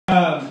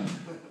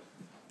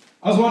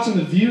I was watching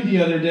The View the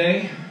other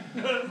day.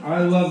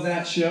 I love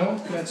that show.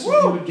 That's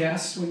what you would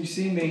guess when you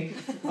see me.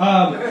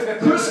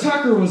 Chris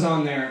Tucker was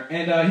on there,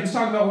 and he was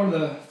talking about one of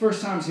the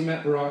first times he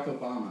met Barack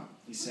Obama.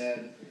 He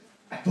said,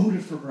 I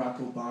voted for Barack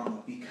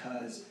Obama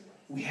because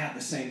we had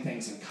the same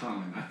things in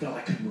common. I felt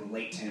I could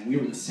relate to him. We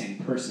were the same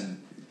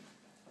person.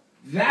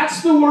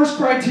 That's the worst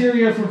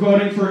criteria for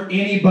voting for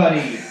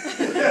anybody,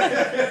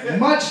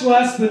 much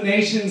less the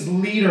nation's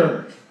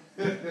leader.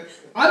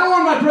 I don't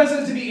want my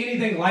president to be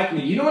anything like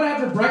me. You know what I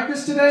had for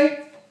breakfast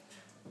today?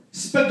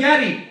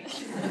 Spaghetti.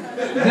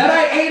 That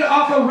I ate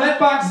off a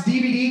Redbox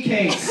DVD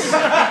case.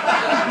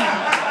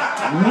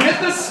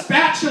 With a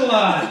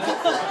spatula.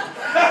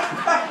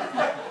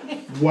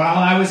 While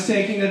I was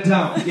taking a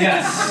dump.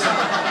 Yes.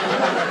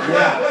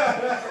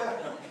 Yeah.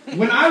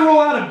 When I roll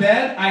out of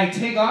bed, I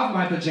take off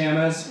my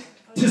pajamas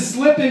to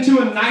slip into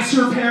a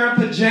nicer pair of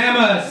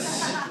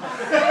pajamas.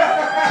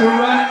 To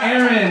run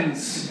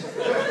errands.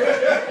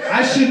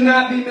 I should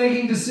not be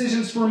making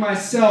decisions for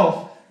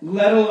myself,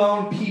 let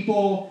alone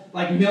people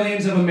like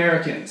millions of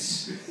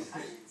Americans.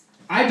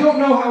 I don't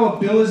know how a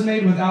bill is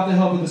made without the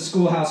help of the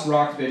Schoolhouse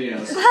Rock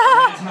videos.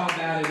 That's how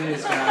bad it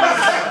is,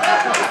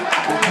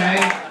 guys. Okay?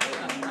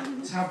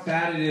 That's how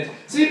bad it is.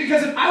 See,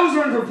 because if I was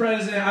running for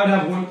president, I would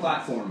have one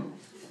platform.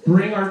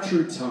 Bring our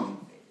troops home.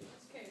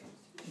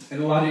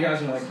 And a lot of you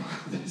guys are like,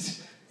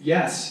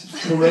 yes,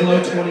 Carrillo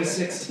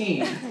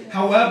 2016.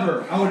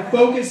 However, I would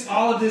focus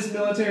all of this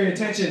military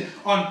attention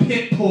on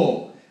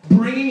Pitbull,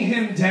 bringing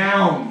him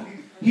down.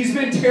 He's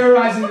been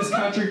terrorizing this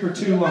country for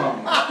too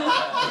long.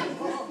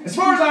 As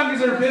far as I'm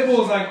concerned,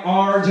 Pitbull is like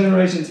our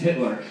generation's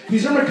Hitler.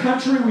 He's from a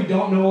country we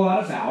don't know a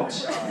lot about.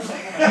 He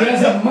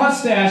has a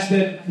mustache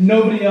that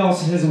nobody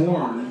else has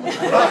worn.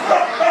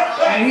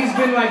 And he's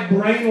been like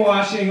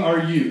brainwashing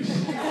our youth.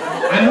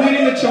 I'm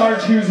leading the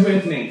charge, who's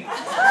with me?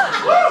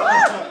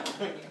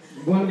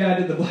 One guy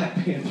did the Black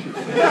Panther. So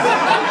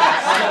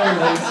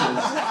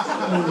racist.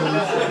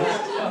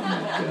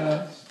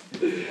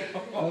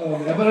 Oh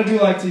man. But I do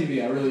like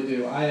TV, I really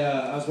do.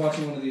 I was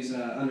watching one of these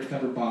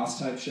undercover boss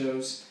type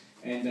shows,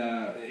 and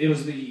it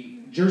was the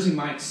Jersey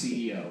Mike's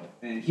CEO,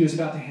 and he was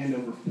about to hand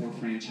over 4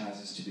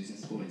 franchises to these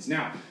employees.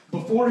 Now,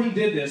 before he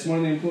did this, one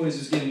of the employees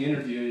was getting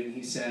interviewed, and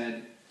he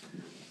said,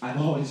 I've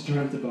always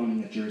dreamt of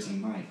owning a Jersey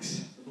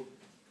Mike's.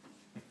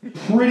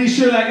 Pretty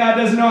sure that guy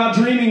doesn't know how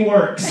dreaming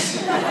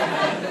works.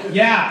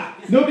 Yeah.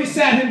 Nobody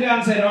sat him down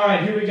and said, all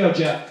right, here we go,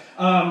 Jeff.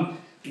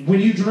 When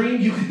you dream,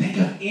 you can think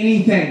of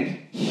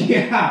anything.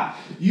 Yeah.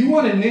 You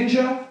want a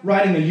ninja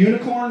riding a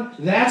unicorn?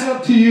 That's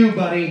up to you,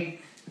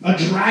 buddy. A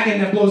dragon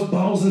that blows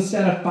bubbles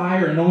instead of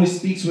fire and only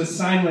speaks with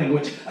sign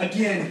language.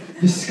 Again,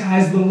 the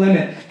sky's the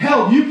limit.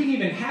 Hell, you can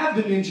even have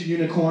the ninja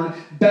unicorn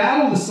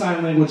battle the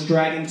sign language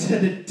dragon to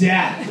the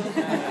death.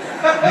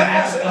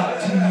 That's up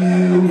to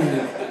you.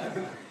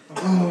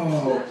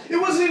 Oh, it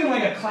wasn't even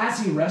like a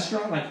classy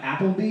restaurant like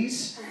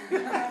Applebee's.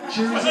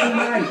 Jersey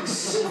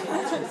Mike's.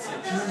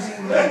 Jersey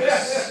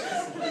Mike's.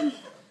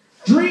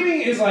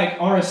 Dreaming is like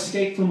our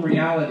escape from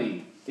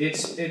reality.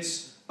 It's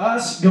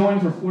us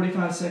going for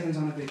 45 seconds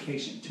on a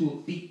vacation to a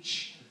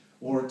beach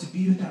or to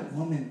be with that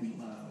woman we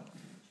love.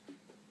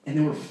 And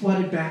then we're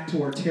flooded back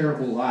to our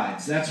terrible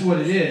lives. That's what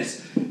it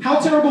is. How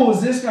terrible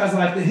was this guy's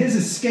life that his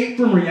escape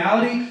from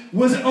reality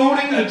was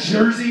owning a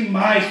Jersey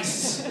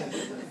Mike's?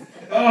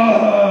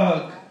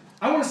 Ugh.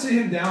 I want to sit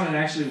him down and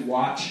actually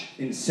watch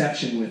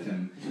Inception with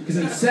him. Because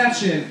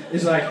Inception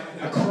is like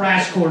a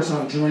crash course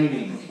on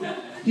dreaming.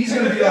 He's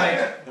going to be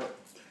like,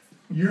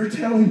 you're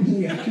telling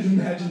me I could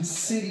imagine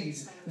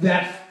cities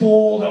that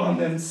fold on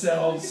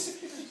themselves,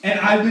 and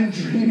I've been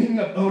dreaming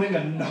of owning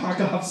a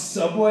knockoff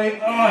Subway?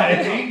 Oh, I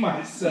hate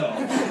myself.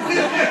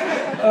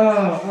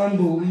 Oh,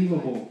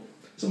 unbelievable.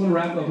 So I'm going to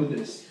wrap up with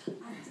this.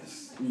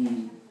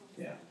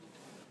 Yeah.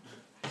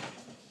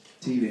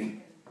 TV.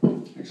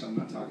 Actually, I'm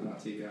not talking about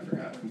TV. I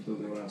forgot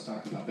completely what I was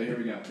talking about. But here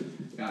we go.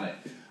 Got it.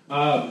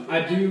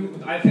 I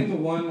think the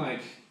one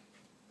like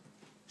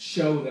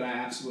show that I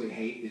absolutely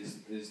hate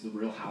is the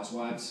Real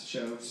Housewives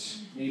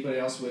shows. Anybody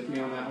else with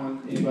me on that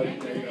one? Anybody?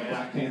 There you go.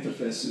 Black Panther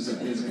Fist is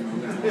in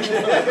on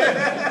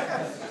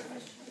that one.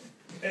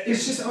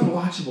 It's just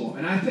unwatchable.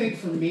 And I think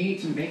for me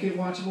to make it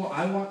watchable,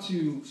 I want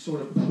to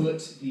sort of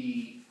put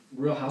the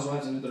Real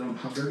Housewives into their own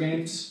Hunger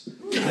Games. I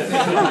think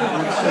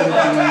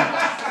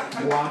that would sort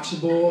of be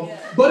watchable.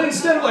 But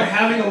instead of like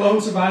having a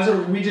lone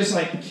survivor, we just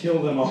like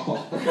kill them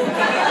all.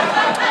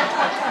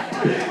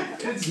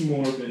 It's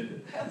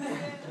morbid.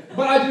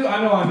 But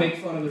I know I make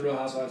fun of the Real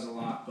Housewives a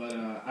lot, but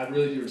I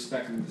really do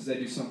respect them because they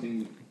do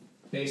something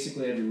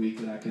basically every week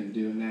that I couldn't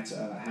do, and that's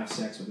have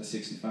sex with a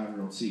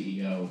 65-year-old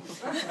CEO.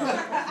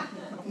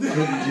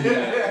 Couldn't do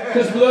that.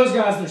 Because for those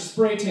guys, they're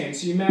spray tan,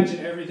 so you imagine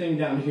everything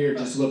down here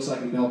just looks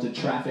like a melted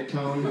traffic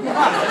cone. And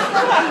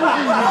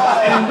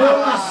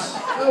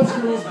those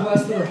girls,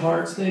 bless their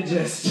hearts, they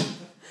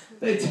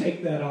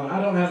take that on.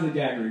 I don't have the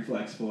gag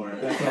reflex for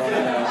it. That's all I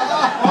know.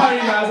 All right,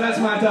 you guys, that's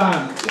my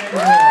time.